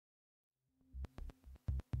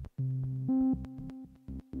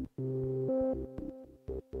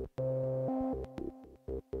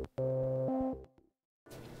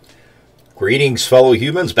Greetings, fellow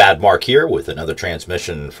humans. Bad Mark here with another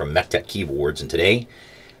transmission from MechTech Keyboards, and today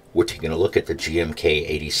we're taking a look at the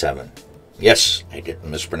GMK87. Yes, I didn't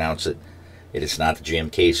mispronounce it. It is not the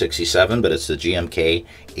GMK67, but it's the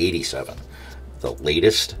GMK87, the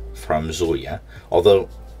latest from Zuoya. Although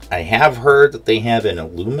I have heard that they have an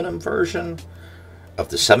aluminum version of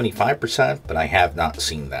the 75%, but I have not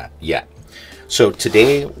seen that yet. So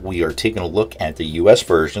today we are taking a look at the US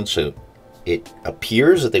version. So it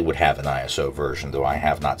appears that they would have an ISO version, though I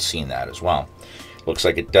have not seen that as well. Looks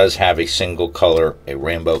like it does have a single color, a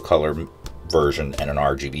rainbow color version, and an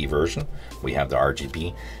RGB version. We have the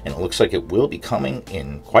RGB, and it looks like it will be coming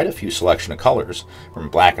in quite a few selection of colors, from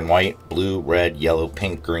black and white, blue, red, yellow,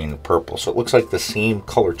 pink, green, and purple. So it looks like the same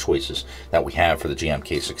color choices that we have for the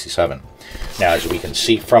GMK67. Now, as we can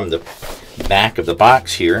see from the back of the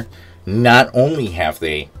box here, not only have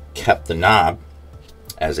they kept the knob,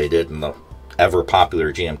 as they did in the ever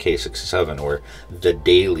popular GMK67 or the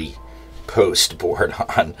daily post board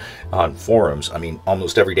on forums. I mean,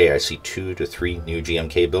 almost every day I see 2 to 3 new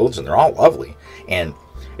GMK builds, and they're all lovely. And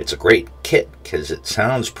it's a great kit because it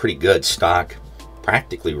sounds pretty good stock,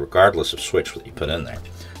 practically regardless of switch that you put in there.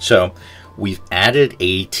 So we've added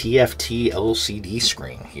a TFT LCD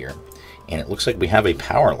screen here, and it looks like we have a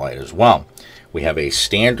power light as well. We have a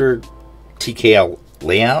standard TKL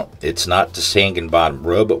layout. It's not the Sangan bottom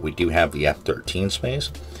row, but we do have the F13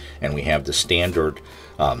 space, and we have the standard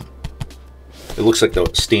it looks like the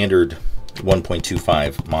standard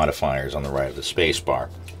 1.25 modifiers on the right of the space bar.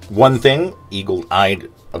 One thing eagle-eyed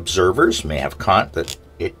observers may have caught that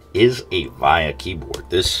it is a VIA keyboard.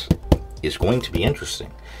 This is going to be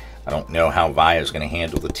interesting. I don't know how VIA is going to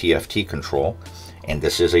handle the TFT control, and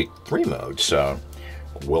this is a 3-mode, so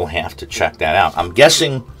we'll have to check that out. I'm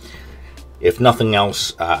guessing, if nothing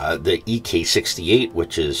else, the EK68,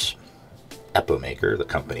 which is Epomaker, the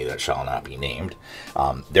company that shall not be named,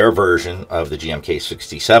 their version of the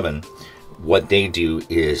GMK67, what they do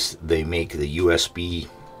is they make the USB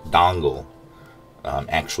dongle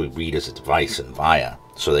actually read as a device in VIA,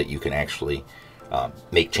 so that you can actually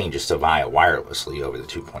make changes to VIA wirelessly over the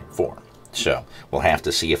 2.4. So we'll have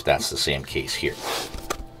to see if that's the same case here.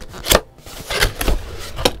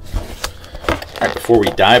 All right, before we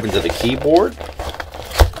dive into the keyboard,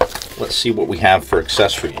 let's see what we have for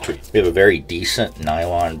accessories. We have a very decent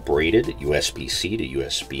nylon braided USB-C to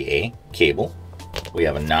USB-A cable. We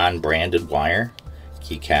have a non-branded wire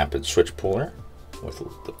keycap and switch puller with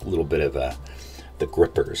a little bit of the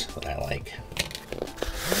grippers that I like.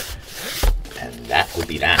 And that would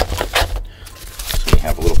be that. So we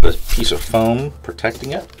have a little piece of foam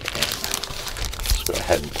protecting it. Let's go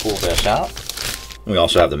ahead and pull this out. We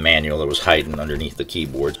also have the manual that was hiding underneath the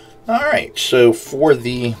keyboard. All right, so for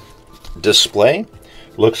the display,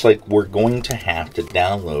 looks like we're going to have to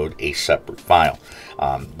download a separate file.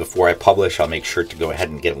 Before I publish, I'll make sure to go ahead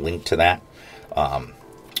and get a link to that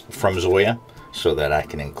from Zuoya so that I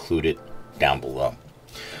can include it down below.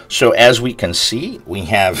 So as we can see, we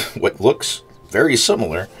have what looks very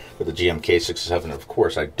similar to the GMK67. Of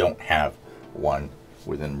course, I don't have one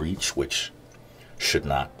within reach, which should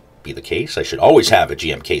not be the case. I should always have a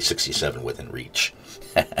GMK67 within reach.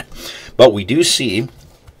 But we do see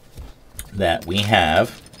that we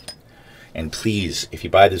have, and please, if you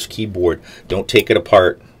buy this keyboard, don't take it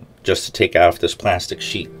apart just to take off this plastic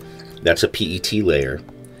sheet. That's a PET layer,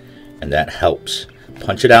 and that helps.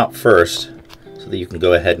 Punch it out first so that you can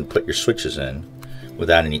go ahead and put your switches in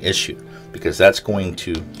without any issue, because that's going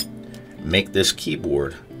to make this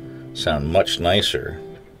keyboard sound much nicer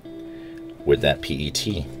with that PET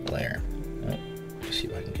layer. Right. Let's see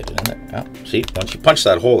if I can get it in there. Oh, see, once you punch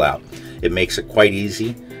that hole out, it makes it quite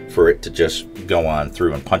easy for it to just go on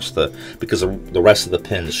through and punch because the rest of the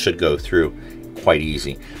pins should go through quite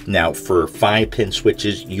easy. Now, for 5-pin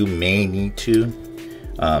switches, you may need to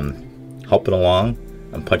help it along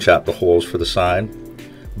and punch out the holes for the side,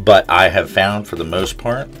 but I have found for the most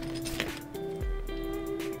part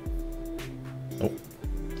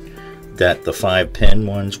that the 5-pin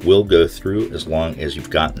ones will go through as long as you've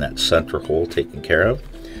gotten that center hole taken care of.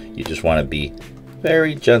 You just want to be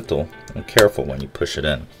very gentle and careful when you push it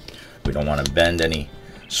in. We don't want to bend any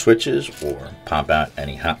switches or pop out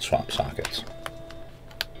any hot swap sockets.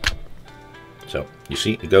 So you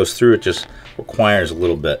see it goes through, it just requires a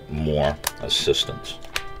little bit more assistance.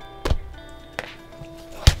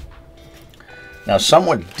 Now,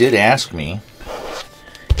 someone did ask me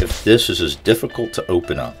if this is as difficult to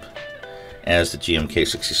open up as the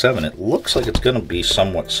GMK67. It looks like it's going to be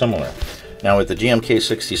somewhat similar. Now with the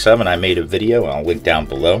GMK87, I made a video, I'll link down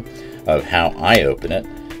below, of how I open it.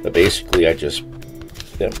 But basically I just,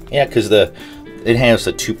 yeah, because it has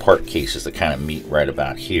the two-part cases that kind of meet right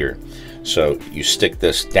about here. So you stick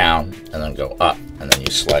this down and then go up, and then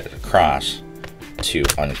you slide it across to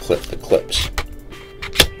unclip the clips.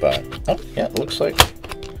 But, oh yeah, it looks like,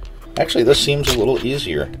 actually this seems a little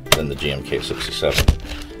easier than the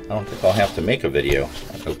GMK87. I don't think I'll have to make a video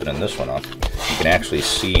on opening this one up. You can actually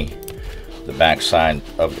see the back side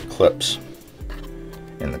of the clips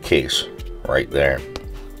in the case right there.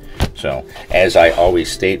 So, as I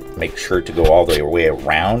always state, make sure to go all the way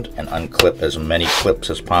around and unclip as many clips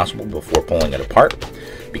as possible before pulling it apart,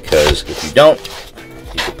 because if you don't,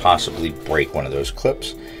 you could possibly break one of those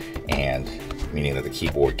clips, and meaning that the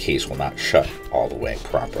keyboard case will not shut all the way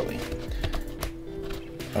properly.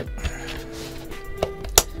 Oh.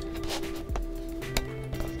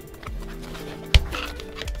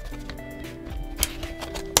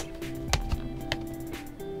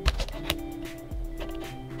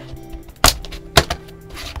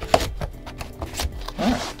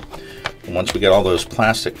 Once we get all those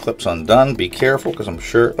plastic clips undone, be careful, because I'm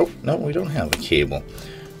sure, oh no, we don't have a cable.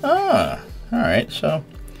 Ah, alright, so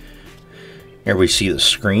here we see the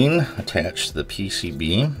screen attached to the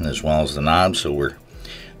PCB as well as the knob, so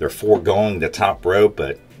they're foregoing the top row,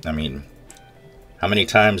 but I mean, how many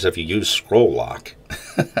times have you used scroll lock?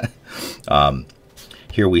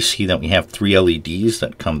 Here we see that we have 3 LEDs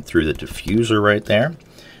that come through the diffuser right there,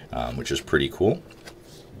 which is pretty cool.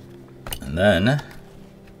 And then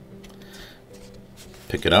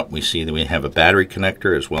pick it up, we see that we have a battery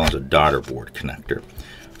connector as well as a daughter board connector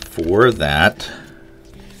for that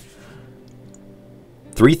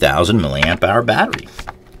 3000 milliamp hour battery.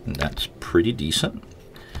 And that's pretty decent.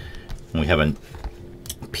 And we have a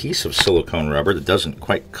piece of silicone rubber that doesn't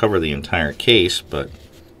quite cover the entire case, but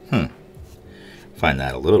find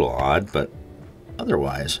that a little odd, but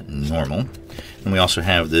otherwise normal. And we also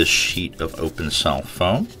have this sheet of open cell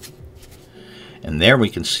foam. And there we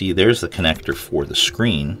can see there's the connector for the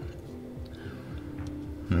screen.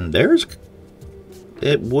 And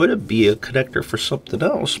it would be a connector for something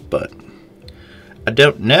else, but I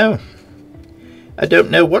don't know. I don't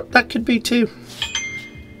know what that could be too.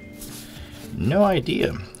 No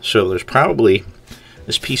idea. So there's probably,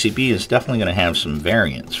 this PCB is definitely going to have some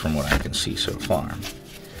variants from what I can see so far.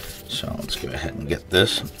 So let's go ahead and get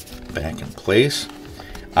this back in place.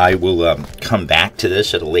 I will come back to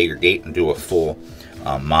this at a later date and do a full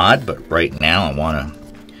mod, but right now I want to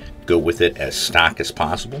go with it as stock as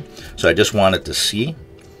possible. So I just wanted to see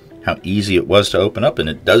how easy it was to open up, and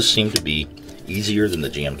it does seem to be easier than the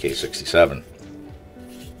GMK87.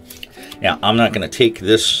 Now I'm not going to take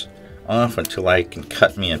this off until I can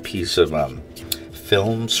cut me a piece of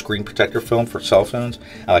film, screen protector film for cell phones.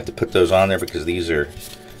 I like to put those on there because these are,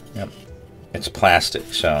 it's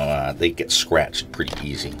plastic, so they get scratched pretty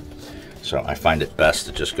easy. So I find it best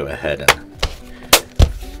to just go ahead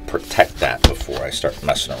and protect that before I start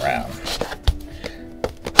messing around.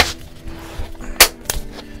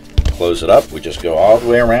 Close it up. We just go all the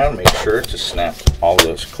way around, make sure to snap all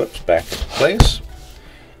those clips back into place,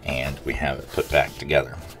 and we have it put back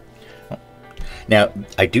together. Now,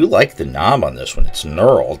 I do like the knob on this one. It's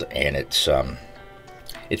knurled, and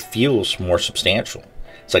it feels more substantial.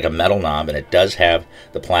 It's like a metal knob, and it does have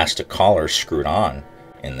the plastic collar screwed on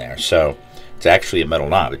in there. So it's actually a metal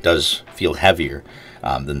knob. It does feel heavier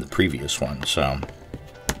than the previous one. So,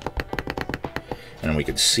 and we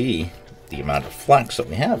can see the amount of flex that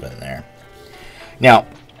we have in there. Now,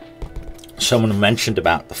 someone mentioned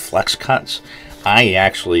about the flex cuts. I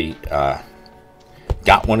actually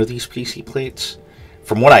got one of these PC plates.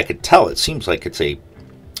 From what I could tell, it seems like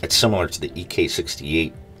it's similar to the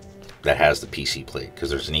EK68 that has the PC plate, because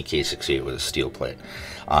there's an EK68 with a steel plate.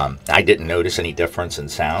 I didn't notice any difference in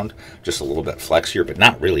sound, just a little bit flexier, but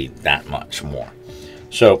not really that much more.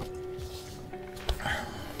 So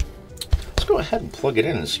let's go ahead and plug it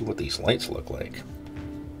in and see what these lights look like.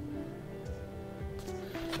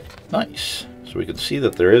 Nice. So we can see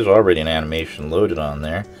that there is already an animation loaded on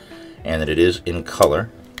there, and that it is in color.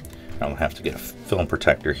 I'll have to get a film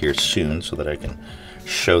protector here soon so that I can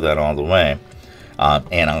show that all the way.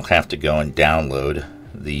 And I'll have to go and download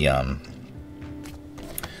the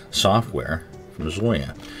software from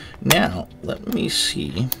Zuoya. Now, let me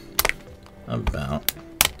see about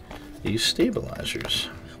these stabilizers.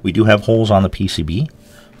 We do have holes on the PCB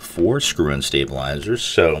for screw-in stabilizers,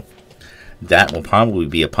 so that will probably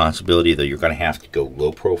be a possibility that you're going to have to go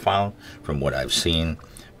low profile from what I've seen,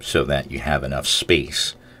 so that you have enough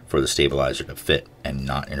space for the stabilizer to fit and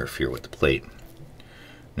not interfere with the plate.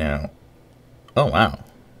 Now, oh wow,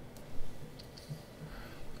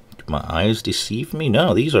 my eyes deceive me?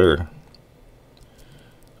 No, these are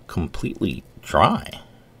completely dry.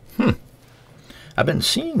 I've been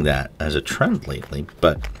seeing that as a trend lately,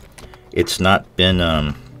 but it's not been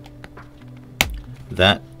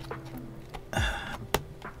that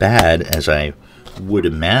bad as I would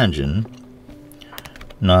imagine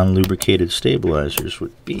non-lubricated stabilizers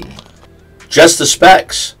would be. Just the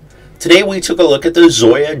specs. Today we took a look at the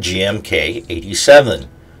Zuoya GMK87,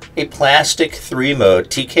 a plastic 3-mode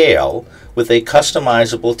TKL with a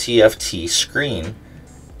customizable TFT screen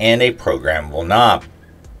and a programmable knob.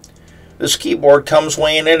 This keyboard comes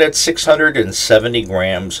weighing in at 670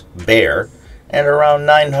 grams bare and around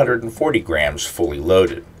 940 grams fully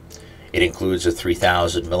loaded. It includes a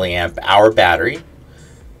 3000 milliamp hour battery,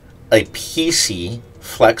 a PC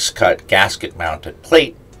flex cut gasket mounted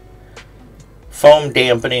plate, foam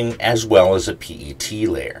dampening, as well as a PET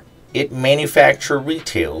layer. It manufacturer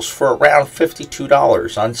retails for around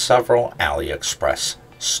 $52 on several AliExpress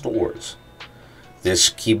stores. This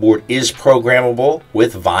keyboard is programmable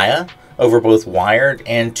with VIA over both wired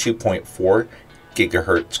and 2.4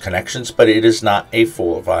 gigahertz connections, but it is not a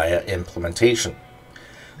full VIA implementation.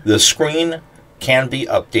 The screen can be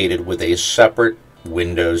updated with a separate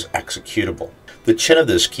Windows executable. The chin of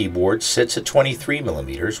this keyboard sits at 23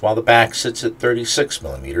 millimeters, while the back sits at 36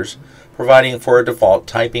 millimeters, providing for a default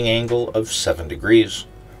typing angle of 7 degrees.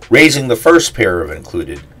 Raising the first pair of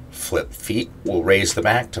included flip feet will raise the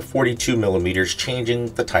back to 42 millimeters,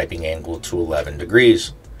 changing the typing angle to 11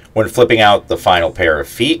 degrees. When flipping out the final pair of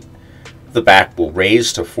feet, the back will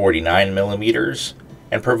raise to 49 millimeters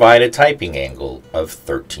and provide a typing angle of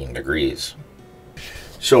 13 degrees.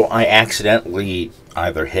 So I accidentally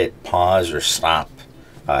either hit pause or stop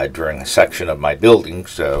during a section of my building,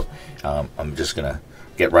 so I'm just going to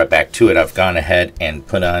get right back to it. I've gone ahead and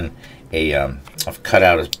put on I've cut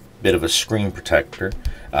out a bit of a screen protector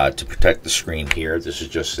to protect the screen here. This is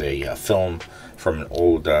just a film from an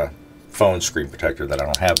old phone screen protector that I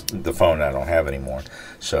don't have, the phone I don't have anymore.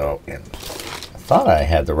 So, and I thought I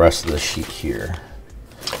had the rest of the sheet here.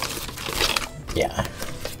 Yeah.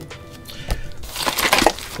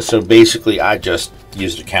 So basically I just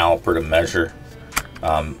used a caliper to measure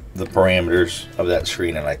the parameters of that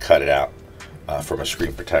screen, and I cut it out from a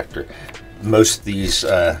screen protector. Most of these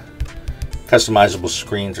customizable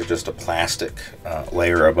screens are just a plastic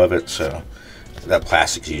layer above it, so that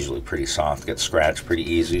plastic's usually pretty soft, gets scratched pretty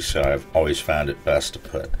easy, so I've always found it best to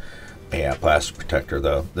put a plastic protector,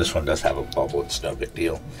 though this one does have a bubble, it's no big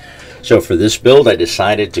deal. So for this build, I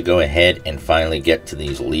decided to go ahead and finally get to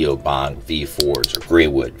these Leobog V4s, or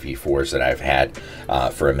Graywood V4s, that I've had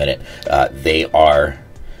for a minute. They are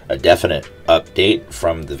a definite update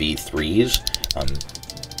from the V3s.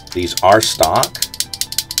 These are stock,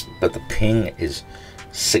 but the ping is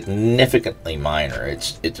significantly minor.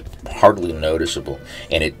 It's hardly noticeable,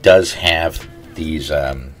 and it does have these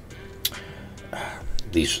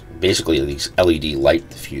basically these LED light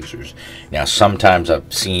diffusers. Now sometimes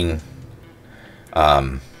I've seen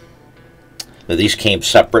that these came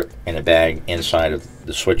separate in a bag inside of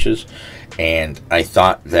the switches, and I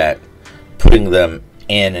thought that putting the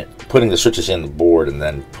switches in the board and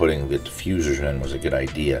then putting the diffusers in was a good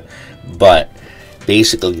idea, but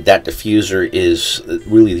basically that diffuser is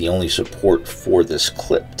really the only support for this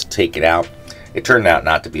clip to take it out. It turned out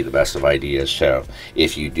not to be the best of ideas, so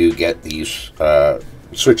if you do get these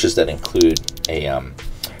switches that include a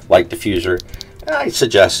light diffuser, I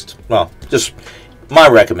suggest, well, just my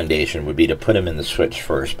recommendation would be to put them in the switch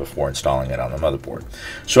first before installing it on the motherboard.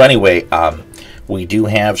 So anyway, we do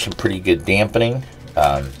have some pretty good dampening,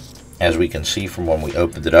 as we can see from when we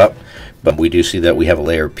opened it up, but we do see that we have a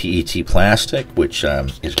layer of PET plastic, which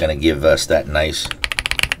is going to give us that nice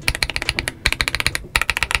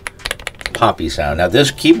poppy sound. Now this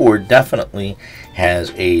keyboard definitely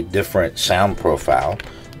has a different sound profile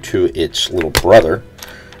to its little brother,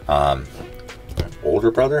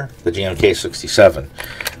 older brother, the GMK87,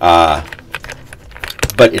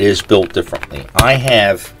 but it is built differently.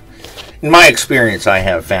 In my experience, I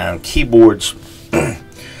have found keyboards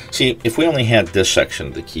see, if we only had this section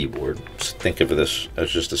of the keyboard, think of this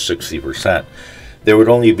as just a 60%, there would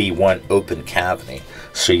only be one open cavity,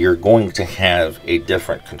 so you're going to have a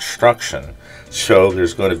different construction, so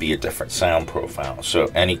there's going to be a different sound profile. So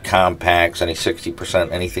any compacts, any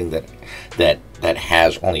 60%, anything that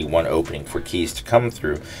has only one opening for keys to come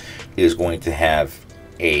through is going to have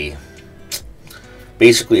a,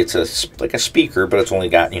 basically it's like a speaker, but it's only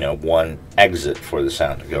got, one exit for the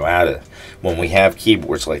sound to go out of. When we have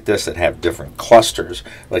keyboards like this that have different clusters,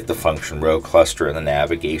 like the function row cluster and the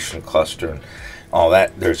navigation cluster and all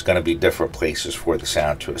that, there's going to be different places for the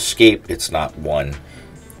sound to escape. It's not one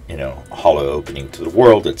hollow opening to the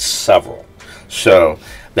world. It's several. So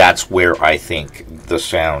that's where I think the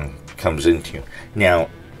sound comes into. Now,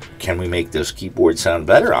 can we make this keyboard sound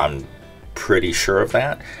better? I'm pretty sure of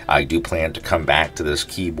that. I do plan to come back to this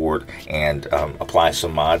keyboard and apply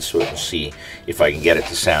some mods to it and see if I can get it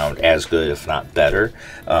to sound as good, if not better,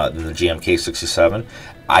 than the GMK87.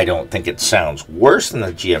 I don't think it sounds worse than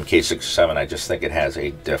the GMK87. I just think it has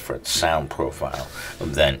a different sound profile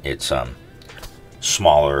than its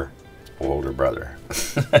smaller, older brother.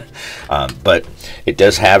 But it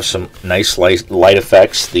does have some nice light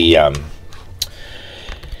effects. The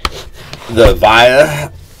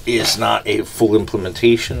VIA is not a full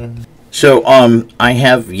implementation. So I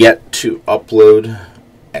have yet to upload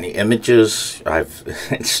any images.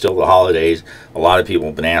 It's still the holidays. A lot of people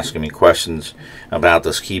have been asking me questions about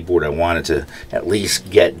this keyboard. I wanted to at least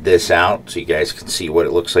get this out so you guys can see what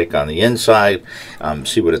it looks like on the inside,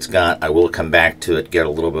 see what it's got. I will come back to it, get a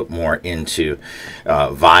little bit more into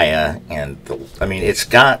VIA, and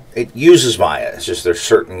it uses VIA. It's just there's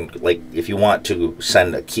certain, like if you want to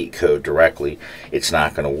send a key code directly, it's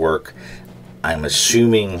not going to work. I'm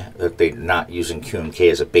assuming that they're not using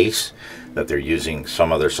QMK as a base, that they're using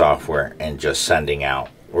some other software and just sending out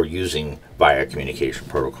or using VIA communication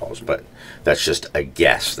protocols, but that's just a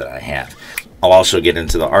guess that I have. I'll also get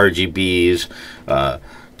into the RGBs,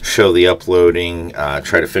 show the uploading,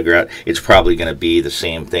 try to figure out. It's probably going to be the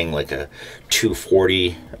same thing, like a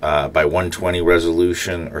 240 by 120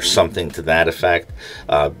 resolution or something to that effect,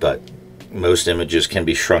 but most images can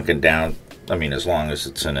be shrunken down, as long as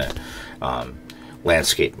it's in a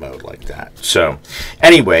landscape mode like that. So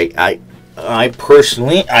anyway, I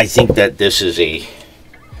personally, I think that this is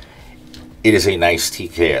it is a nice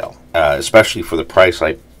TKL, especially for the price.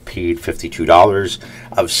 I paid $52.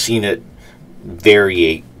 I've seen it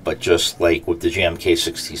variate, but just like with the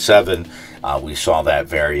GMK67, we saw that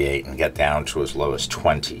variate and get down to as low as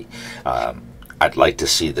 $20. I'd like to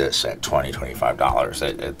see this at $20,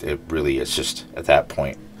 $25. It really is just, at that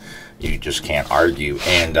point, you just can't argue.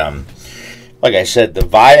 And like I said, the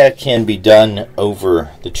VIA can be done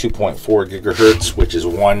over the 2.4 gigahertz, which is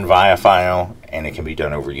one VIA file, and it can be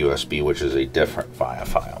done over USB, which is a different VIA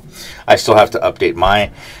file. I still have to update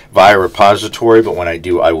my VIA repository, but when I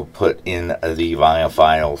do, I will put in the VIA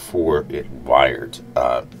file for it wired,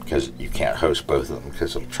 because you can't host both of them,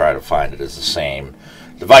 because it'll try to find it as the same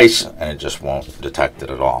device, and it just won't detect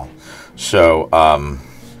it at all. So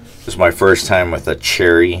this is my first time with a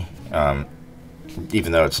Cherry.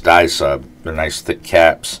 Even though it's die sub, they're nice thick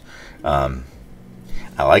caps. I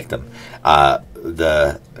like them.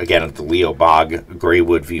 Again, the Leobog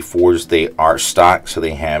Graywood V4s, they are stock, so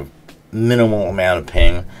they have minimal amount of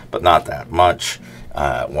ping, but not that much.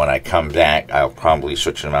 When I come back, I'll probably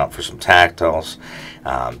switch them out for some tactiles,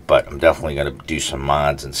 but I'm definitely going to do some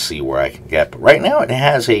mods and see where I can get. But right now, it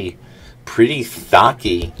has a pretty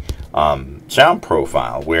thocky sound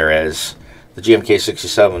profile, whereas the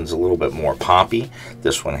GMK67 is a little bit more poppy.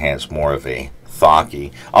 This one has more of a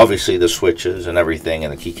thocky. Obviously, the switches and everything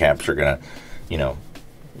and the keycaps are going to,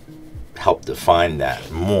 help define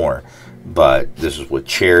that more. But this is with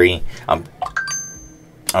Cherry.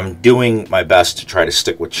 I'm doing my best to try to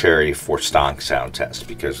stick with Cherry for stock sound test,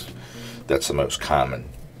 because that's the most common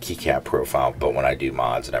keycap profile. But when I do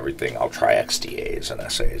mods and everything, I'll try XDAs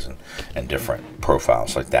and SAs and different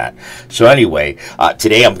profiles like that. So anyway,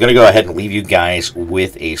 today I'm going to go ahead and leave you guys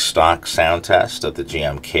with a stock sound test of the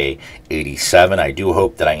GMK87. I do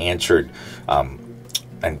hope that I answered,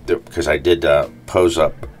 because I did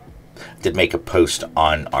make a post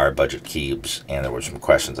on our budget Keebs, and there were some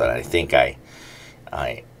questions that I think I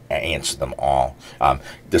answered them all.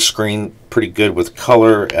 The screen pretty good with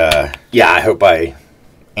color. Yeah, I hope I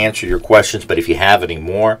answer your questions, but if you have any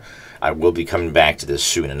more, I will be coming back to this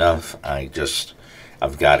soon enough.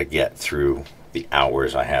 I've got to get through the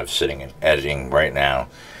hours I have sitting and editing right now.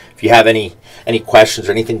 If you have any questions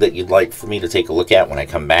or anything that you'd like for me to take a look at when I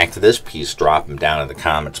come back to this, please drop them down in the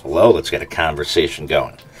comments below. Let's get a conversation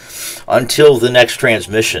going. Until the next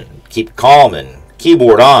transmission, keep calm and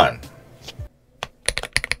keyboard on.